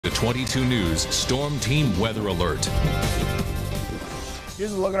22 News Storm Team Weather Alert.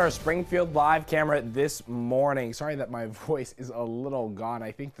 Here's a look at our Springfield live camera this morning. Sorry that my voice is a little gone.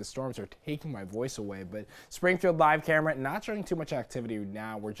 I think the storms are taking my voice away, but Springfield live camera not showing too much activity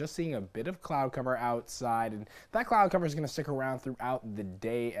now. We're just seeing a bit of cloud cover outside, and that cloud cover is going to stick around throughout the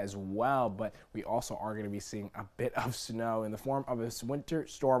day as well, but we also are going to be seeing a bit of snow in the form of a winter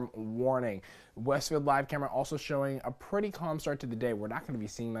storm warning. Westfield live camera also showing a pretty calm start to the day. We're not going to be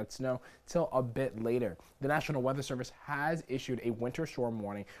seeing that snow till a bit later. The National Weather Service has issued a winter storm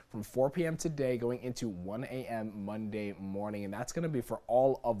warning from 4 p.m. today going into 1 a.m. Monday morning, and that's going to be for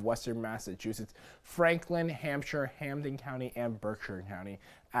all of western Massachusetts, Franklin, Hampshire, Hampden County, and Berkshire County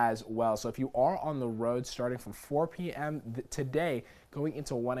as well. So if you are on the road starting from 4 p.m. today going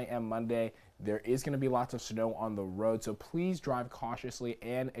into 1 a.m. Monday, there is going to be lots of snow on the road, so please drive cautiously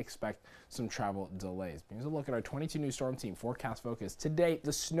and expect some travel delays. Here's a look at our 22 News Storm Team forecast focus. Today,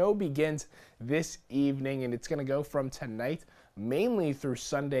 the snow begins this evening, and it's going to go from tonight mainly through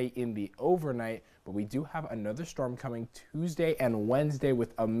Sunday in the overnight, but we do have another storm coming Tuesday and Wednesday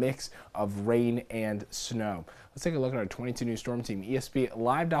with a mix of rain and snow. Let's take a look at our 22 News Storm Team ESP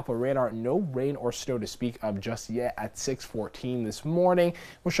live Doppler radar. No rain or snow to speak of just yet at 6:14 this morning.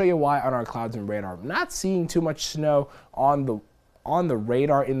 We'll show you why on our clouds and radar. Not seeing too much snow on the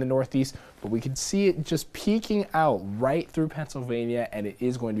radar in the Northeast, but we can see it just peeking out right through Pennsylvania, and it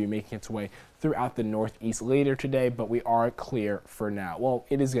is going to be making its way throughout the Northeast later today, but we are clear for now. Well,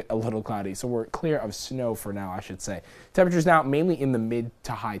 it is a little cloudy, so we're clear of snow for now, I should say. Temperatures now mainly in the mid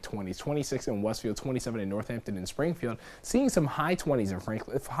to high 20s, 26 in Westfield, 27 in Northampton and Springfield, seeing some high 20s in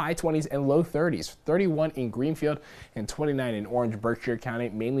Franklin, high 20s and low 30s, 31 in Greenfield and 29 in Orange, Berkshire County,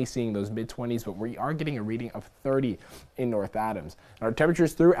 mainly seeing those mid 20s, but we are getting a reading of 30 in North Adams. And our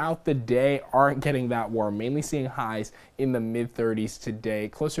temperatures throughout the day aren't getting that warm, mainly seeing highs in the mid 30s today,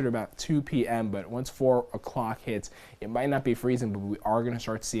 closer to about 2 p.m. But once 4 o'clock hits, it might not be freezing, but we are going to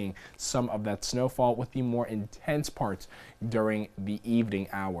start seeing some of that snowfall with the more intense parts during the evening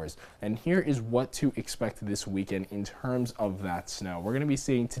hours. And here is what to expect this weekend in terms of that snow. We're going to be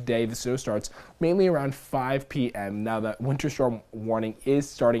seeing today the snow starts mainly around 5 p.m. Now that winter storm warning is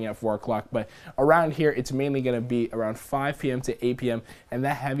starting at 4 o'clock, but around here it's mainly going to be around 5 p.m. to 8 p.m. and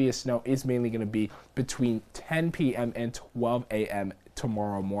that heaviest snow is mainly going to be between 10 p.m. and 12 a.m.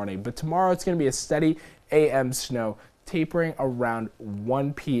 tomorrow morning. But tomorrow it's going to be a steady AM snow tapering around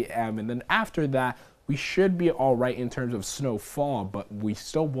 1 p.m. and then after that we should be all right in terms of snowfall, but we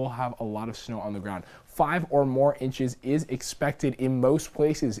still will have a lot of snow on the ground. 5 or more inches is expected in most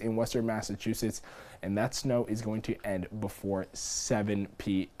places in western Massachusetts, and that snow is going to end before 7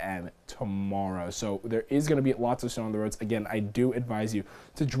 p.m. tomorrow. So there is going to be lots of snow on the roads. Again, I do advise you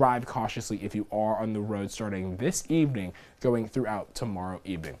to drive cautiously if you are on the road starting this evening going throughout tomorrow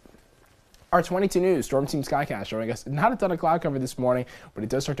evening. Our 22 News Storm Team Skycast showing us not a ton of cloud cover this morning, but it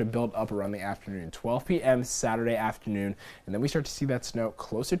does start to build up around the afternoon, 12 p.m. Saturday afternoon, and then we start to see that snow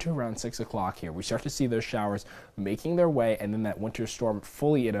closer to around 6 o'clock here. We start to see those showers making their way, and then that winter storm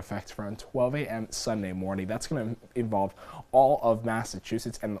fully in effect around 12 a.m. Sunday morning. That's going to involve all of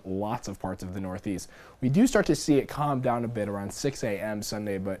Massachusetts and lots of parts of the Northeast. We do start to see it calm down a bit around 6 a.m.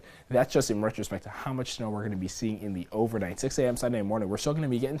 Sunday, but that's just in retrospect to how much snow we're going to be seeing in the overnight. 6 a.m. Sunday morning, we're still going to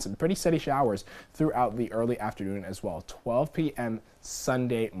be getting some pretty steady showers throughout the early afternoon as well. 12 p.m.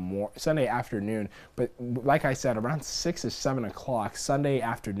 Sunday afternoon, but like I said, around 6 or 7 o'clock Sunday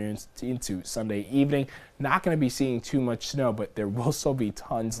afternoons into Sunday evening, not going to be seeing too much snow, but there will still be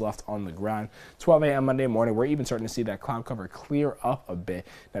tons left on the ground. 12 a.m. Monday morning, we're even starting to see that cloud cover clear up a bit.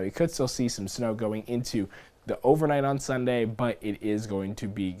 Now we could still see some snow going into the overnight on Sunday, but it is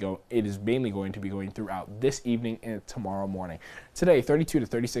mainly going to be going throughout this evening and tomorrow morning. Today, 32 to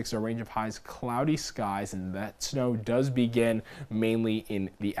 36 are a range of highs, cloudy skies, and that snow does begin mainly in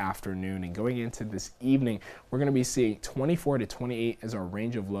the afternoon. And going into this evening, we're going to be seeing 24 to 28 as our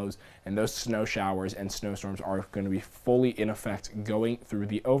range of lows, and those snow showers and snowstorms are going to be fully in effect going through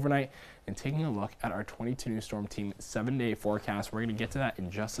the overnight. And taking a look at our 22 News Storm Team 7-day forecast, we're going to get to that in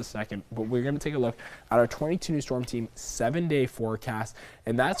just a second, but we're going to take a look at our 22 News Storm Team 7-day forecast,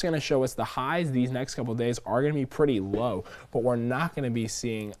 and that's going to show us the highs these next couple of days are going to be pretty low, but we're not going to be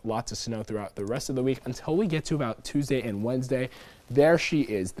seeing lots of snow throughout the rest of the week until we get to about Tuesday and Wednesday. There she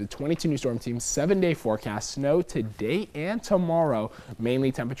is, the 22 News Storm Team 7-day forecast. Snow today and tomorrow,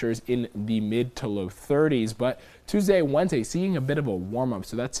 mainly temperatures in the mid to low 30s, but Tuesday, Wednesday, seeing a bit of a warm-up,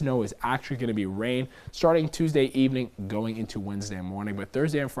 so that snow is actually going to be rain starting Tuesday evening going into Wednesday morning. But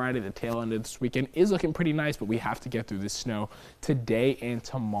Thursday and Friday, the tail end of this weekend, is looking pretty nice, but we have to get through this snow today and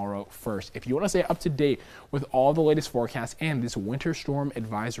tomorrow first. If you want to stay up to date with all the latest forecasts and this winter storm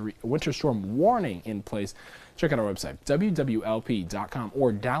warning in place, check out our website, wwlp.com,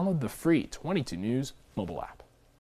 or download the free 22 News mobile app.